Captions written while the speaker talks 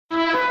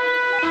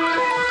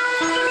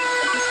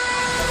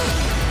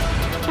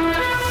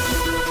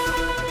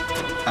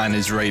An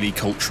Israeli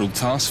cultural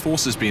task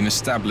force has been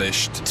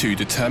established to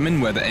determine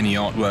whether any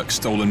artwork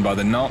stolen by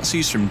the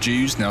Nazis from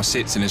Jews now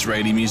sits in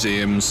Israeli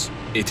museums.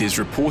 It is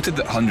reported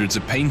that hundreds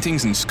of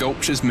paintings and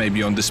sculptures may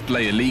be on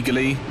display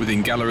illegally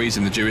within galleries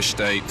in the Jewish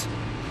state.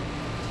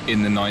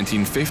 In the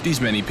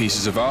 1950s, many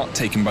pieces of art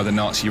taken by the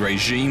Nazi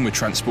regime were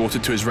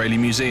transported to Israeli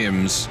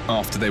museums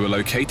after they were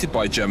located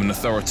by German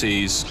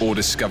authorities or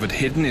discovered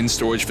hidden in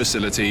storage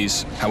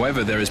facilities.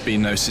 However, there has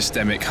been no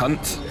systemic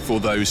hunt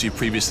for those who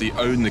previously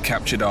owned the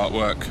captured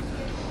artwork.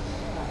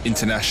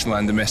 International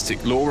and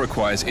domestic law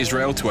requires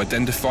Israel to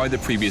identify the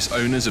previous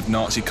owners of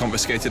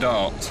Nazi-confiscated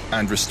art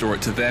and restore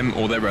it to them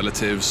or their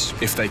relatives.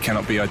 If they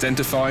cannot be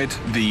identified,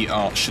 the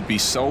art should be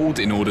sold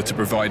in order to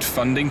provide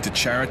funding to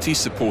charities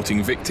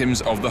supporting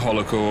victims of the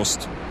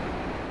Holocaust.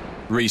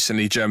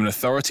 Recently, German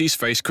authorities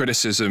faced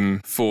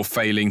criticism for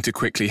failing to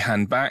quickly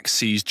hand back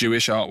seized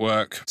Jewish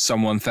artwork.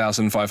 Some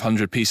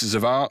 1,500 pieces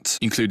of art,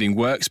 including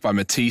works by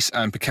Matisse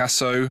and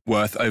Picasso,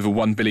 worth over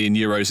 €1 billion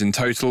in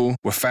total,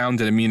 were found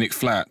in a Munich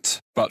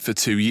flat. But for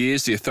 2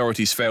 years, the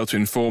authorities failed to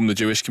inform the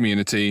Jewish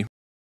community.